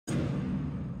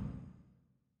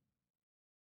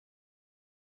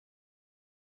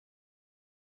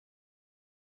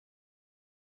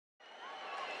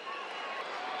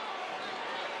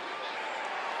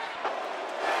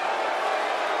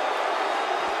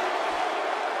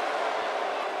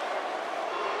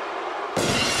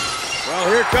Well,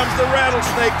 here comes the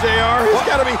rattlesnake, JR. He's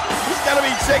got to be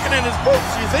shaking in his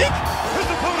boots, you think? His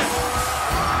opponent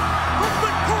from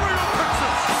Victoria,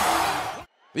 Texas.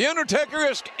 The Undertaker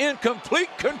is in complete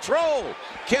control.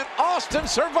 Can Austin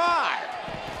survive?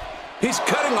 He's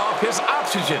cutting off his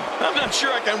oxygen. I'm not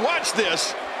sure I can watch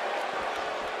this.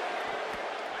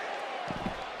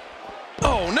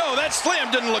 Oh, no, that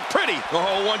slam didn't look pretty.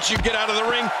 Oh, once you get out of the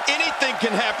ring, anything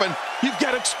can happen. You've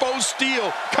got exposed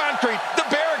steel, concrete, the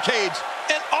barricades,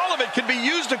 and all of it can be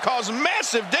used to cause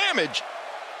massive damage.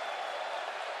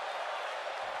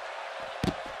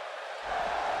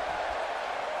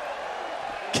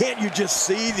 Can't you just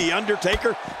see the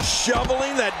Undertaker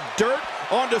shoveling that dirt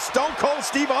onto Stone Cold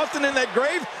Steve Austin in that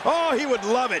grave? Oh, he would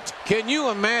love it. Can you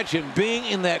imagine being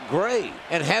in that grave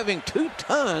and having 2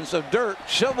 tons of dirt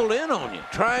shoveled in on you,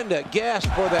 trying to gasp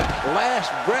for that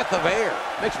last breath of air?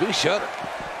 Makes me shudder.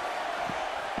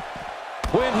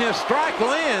 When his strike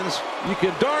lands, you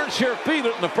can darn sure feel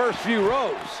it in the first few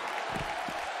rows.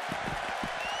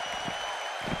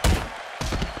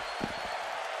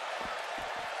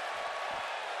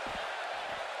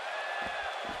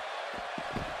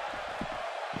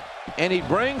 And he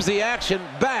brings the action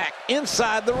back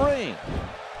inside the ring.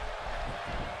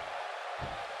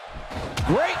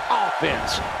 Great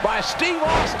offense by Steve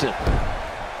Austin.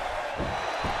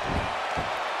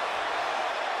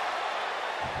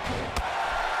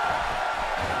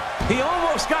 He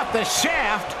almost got the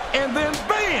shaft, and then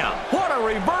bam! What a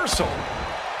reversal.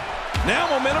 Now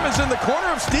momentum is in the corner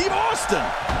of Steve Austin.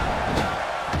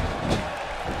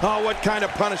 Oh, what kind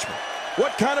of punishment?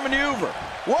 What kind of maneuver?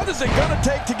 What is it going to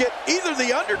take to get either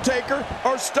The Undertaker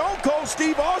or Stone Cold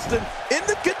Steve Austin in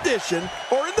the condition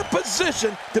or in the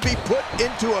position to be put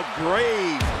into a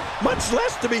grave, much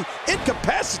less to be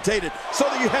incapacitated so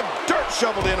that you have dirt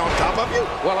shoveled in on top of you?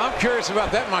 Well, I'm curious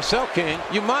about that myself, King.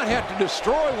 You might have to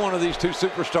destroy one of these 2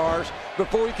 superstars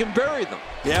before you can bury them.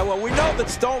 Yeah, well, we know that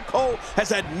Stone Cold has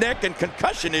had neck and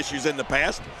concussion issues in the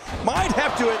past. Might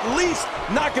have to at least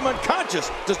knock him unconscious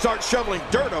to start shoveling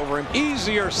dirt over him.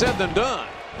 Easier said than done.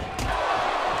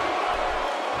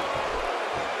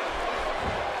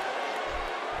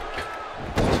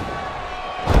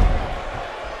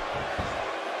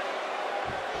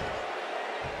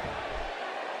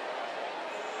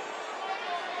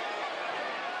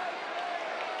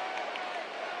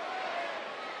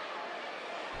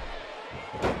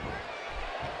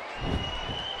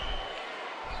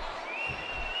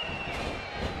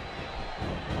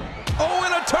 Oh,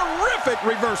 and a terrific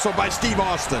reversal by Steve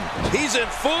Austin. He's in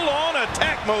full-on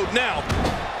attack mode now.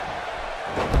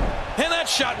 And that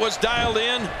shot was dialed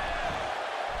in.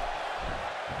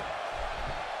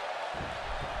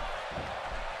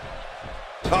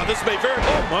 Oh, this may very...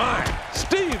 Oh, my.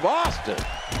 Steve Austin.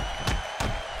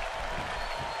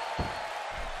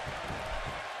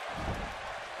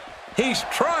 He's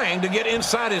trying to get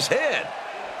inside his head.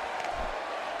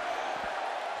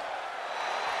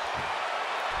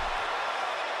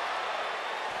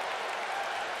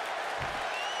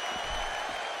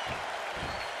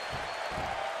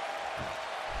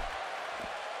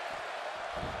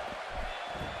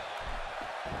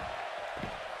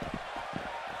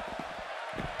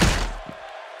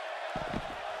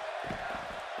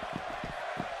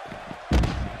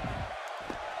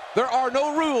 There are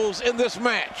no rules in this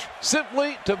match.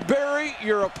 Simply to bury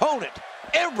your opponent.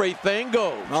 Everything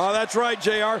goes. Oh, that's right,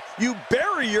 JR. You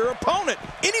bury your opponent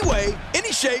any way,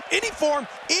 any shape, any form,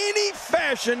 any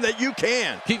fashion that you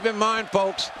can. Keep in mind,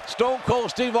 folks, Stone Cold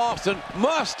Steve Austin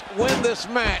must win this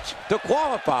match to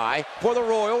qualify for the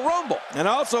Royal Rumble. And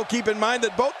also keep in mind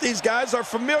that both these guys are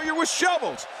familiar with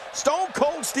shovels. Stone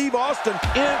Cold Steve Austin.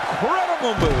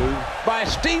 Incredible move by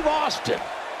Steve Austin.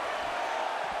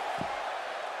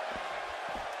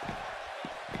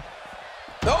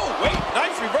 Oh, wait,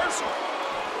 nice reversal.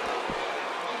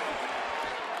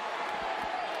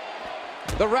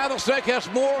 The Rattlesnake has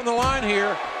more on the line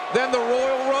here than the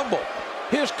Royal Rumble.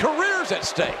 His career's at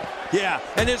stake. Yeah,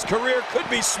 and his career could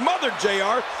be smothered,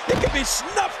 JR. It could be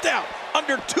snuffed out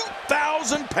under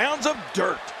 2,000 pounds of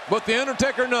dirt. But The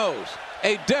Undertaker knows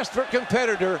a desperate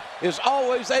competitor is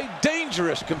always a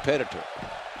dangerous competitor.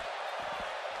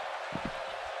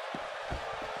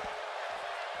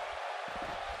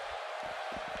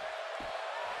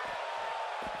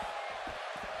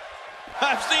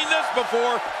 I've seen this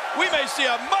before. We may see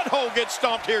a mud hole get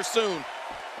stomped here soon.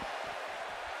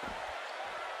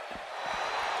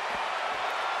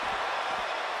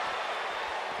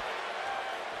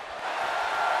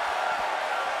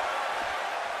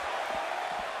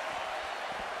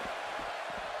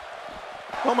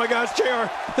 Oh my gosh,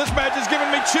 JR, this match is giving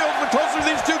me chills the closer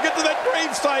these two get to that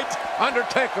grave site.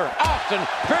 Undertaker, Austin,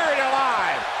 buried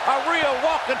alive. A real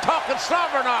walking, talking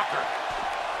slobber knocker.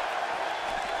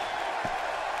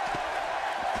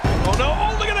 Oh no,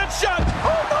 oh look at that shot.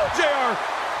 Oh no, JR.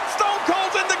 Stone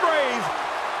Cold's in the grave.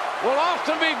 Will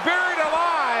Austin be buried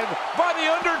alive by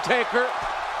The Undertaker?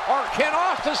 Or can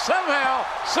Austin somehow,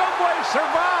 someway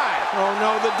survive? Oh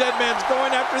no, the dead man's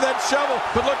going after that shovel.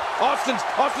 But look, Austin's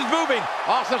moving.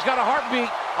 Austin's got a heartbeat.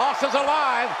 Austin's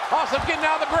alive. Austin's getting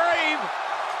out of the grave.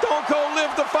 Stone Cold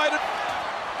lived to fight it.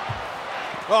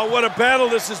 Oh, what a battle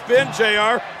this has been,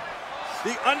 JR.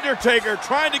 The Undertaker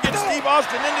trying to get Steve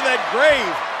Austin into that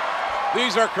grave.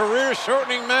 These are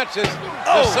career-shortening matches,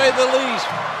 to say the least.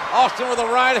 Austin with a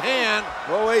right hand.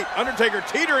 Oh wait, Undertaker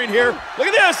teetering here.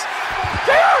 Look at this.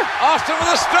 JR! Austin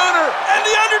with a stunner. And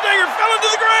the Undertaker fell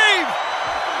into the grave.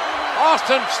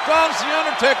 Austin stuns the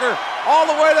Undertaker all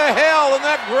the way to hell in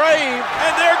that grave.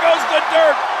 And there goes the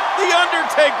dirt. The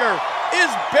Undertaker is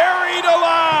buried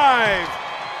alive.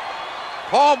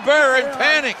 Paul Bearer in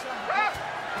panic.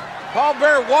 Paul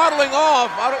Bearer waddling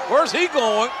off. Where's he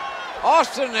going?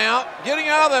 Austin now getting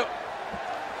out of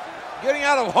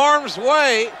harm's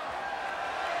way.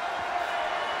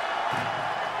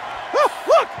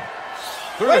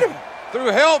 Look! Through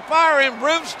hellfire and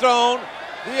brimstone,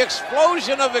 the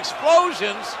explosion of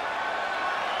explosions.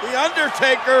 The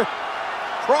Undertaker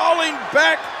crawling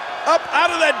back up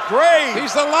out of that grave.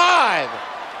 He's alive.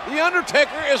 The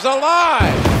Undertaker is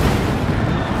alive.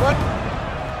 But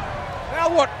now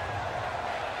what?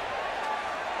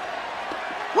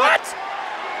 What?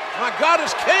 My God,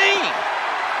 it's Kane.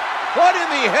 What in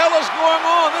the hell is going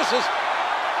on?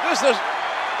 This is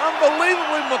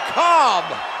unbelievably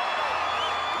macabre.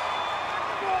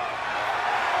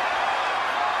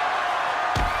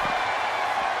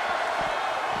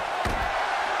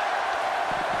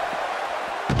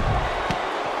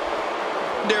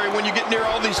 When you get near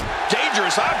all these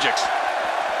dangerous objects.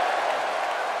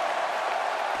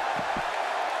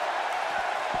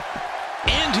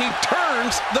 And he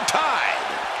turns the tide.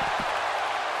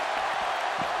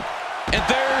 And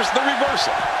there's the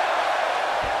reversal.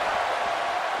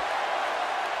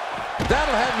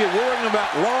 That'll have you worrying about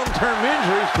long-term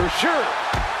injuries for sure.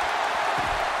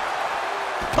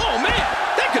 Oh man,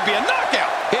 that could be a knockout.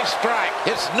 His strike,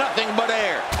 it's nothing but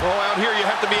air. Oh, out here you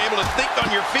have to be able to think on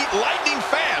your feet lightning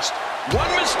fast. One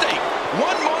mistake,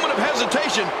 one moment of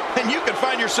hesitation, and you can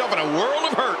find yourself in a world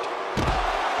of hurt.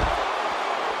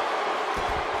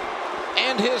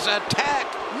 And his attack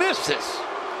misses.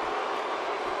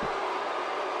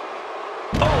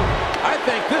 Oh, I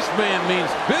think this man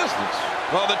means business.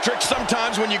 Well, the trick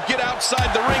sometimes when you get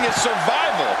outside the ring is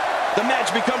survival. The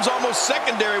match becomes almost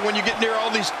secondary when you get near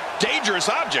all these dangerous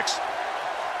objects.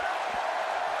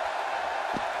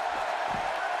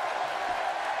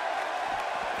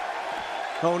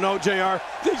 Oh no, JR.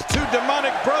 These two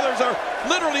demonic brothers are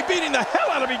literally beating the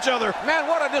hell out of each other. Man,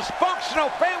 what a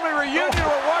dysfunctional family reunion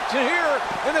we're watching here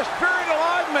in this Buried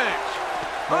Alive match.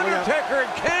 Undertaker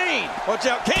and Kane. Watch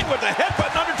out, Kane with the headbutt,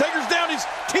 and Undertaker's down. He's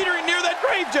teetering near that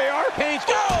grave, JR. Kane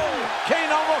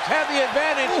almost had the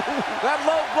advantage. That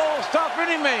low blow will stop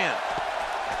any man.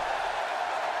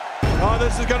 Oh,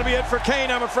 this is going to be it for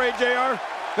Kane, I'm afraid, JR.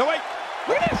 No, wait.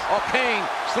 Look at this. Oh, Kane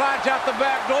slides out the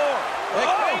back door. And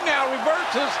Kane now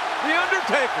reverses the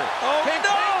Undertaker. Oh,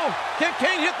 no. Can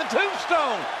Kane hit the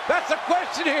tombstone? That's the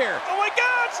question here. Oh, my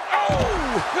gosh. Oh,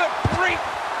 good grief.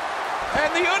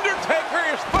 And the Undertaker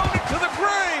is thrown into the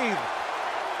grave.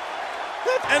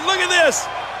 And look at this.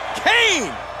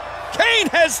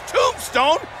 Kane has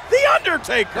tombstone the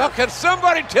Undertaker. Now, can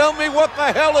somebody tell me what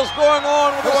the hell is going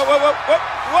on with this?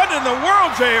 What in the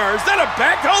world, JR? Is that a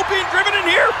backhoe being driven in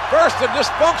here? First a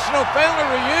dysfunctional family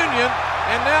reunion,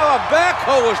 and now a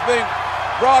backhoe is being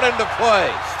brought into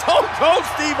play. Stone Cold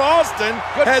Steve Austin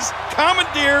has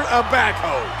commandeered a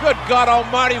backhoe. Good God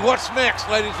Almighty, what's next,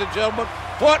 ladies and gentlemen?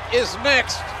 What is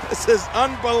next? This is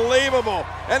unbelievable.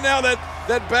 And now that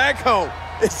backhoe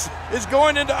is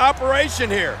going into operation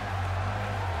here.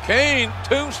 Kane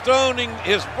tombstoning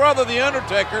his brother, The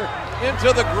Undertaker,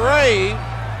 into the grave.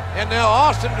 And now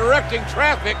Austin directing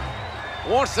traffic.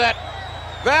 Wants that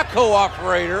backhoe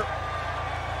operator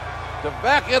to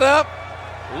back it up,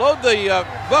 load the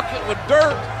bucket with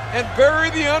dirt, and bury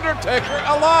The Undertaker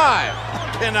alive.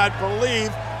 I cannot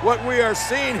believe what we are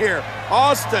seeing here.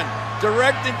 Austin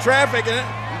directing traffic,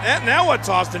 and now what's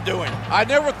Austin doing? I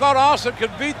never thought Austin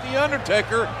could beat The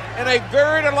Undertaker in a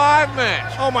buried alive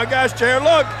match. Oh my gosh, Chair,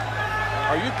 look.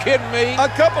 Are you kidding me? A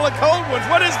couple of cold ones.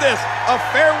 What is this? A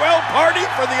farewell party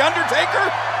for The Undertaker?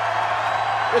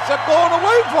 It's a going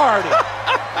away party.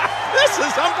 This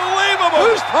is unbelievable.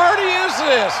 Whose party is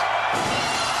this?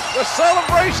 The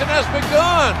celebration has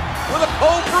begun with a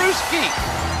cold brewski.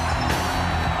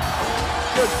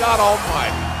 Good God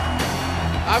Almighty.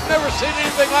 I've never seen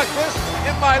anything like this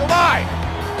in my life.